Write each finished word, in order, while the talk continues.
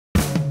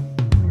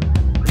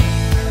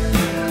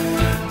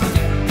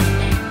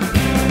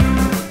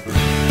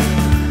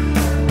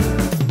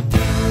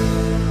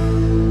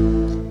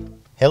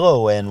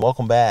Hello and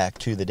welcome back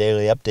to the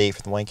Daily Update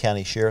from the Wayne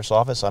County Sheriff's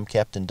Office. I'm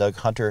Captain Doug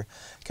Hunter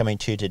coming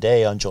to you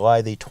today on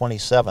July the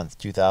 27th,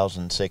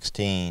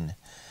 2016.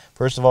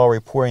 First of all,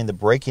 reporting the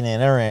breaking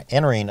and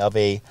entering of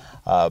a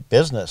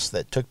business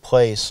that took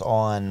place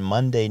on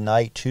Monday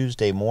night,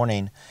 Tuesday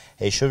morning.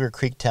 A Sugar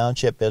Creek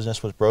Township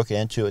business was broken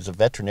into. It's a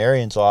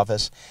veterinarian's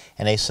office,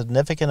 and a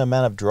significant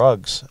amount of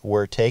drugs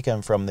were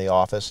taken from the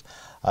office.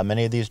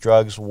 Many of these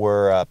drugs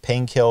were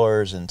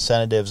painkillers and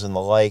sedatives and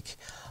the like.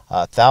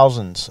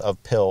 Thousands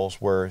of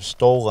pills were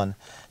stolen.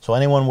 So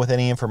anyone with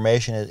any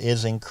information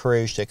is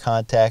encouraged to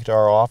contact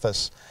our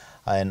office.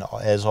 And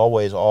as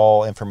always,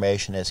 all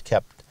information is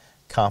kept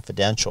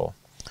confidential.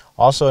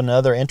 Also,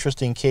 another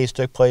interesting case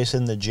took place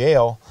in the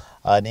jail.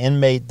 An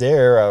inmate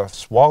there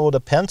swallowed a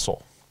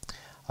pencil,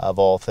 of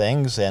all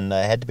things, and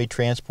had to be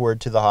transported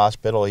to the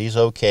hospital. He's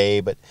okay,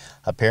 but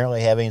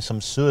apparently having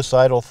some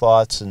suicidal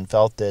thoughts and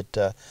felt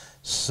that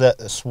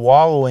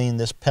swallowing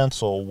this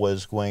pencil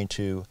was going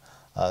to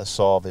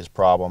solve his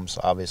problems.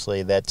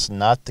 Obviously, that's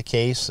not the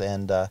case,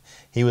 and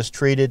he was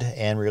treated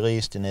and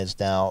released and is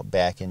now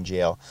back in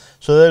jail.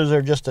 So those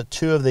are just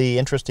two of the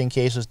interesting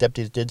cases.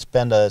 Deputies did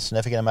spend a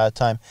significant amount of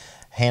time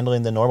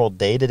handling the normal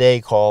day-to-day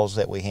calls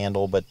that we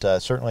handle, but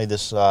certainly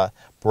this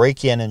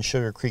break-in in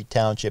Sugar Creek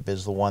Township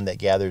is the one that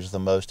gathers the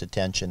most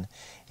attention,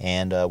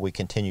 and we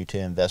continue to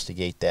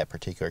investigate that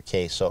particular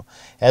case. So,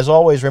 as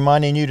always,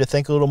 reminding you to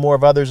think a little more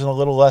of others and a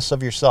little less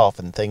of yourself,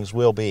 and things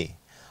will be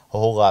a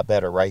whole lot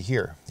better right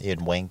here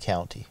in Wayne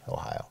County,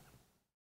 Ohio.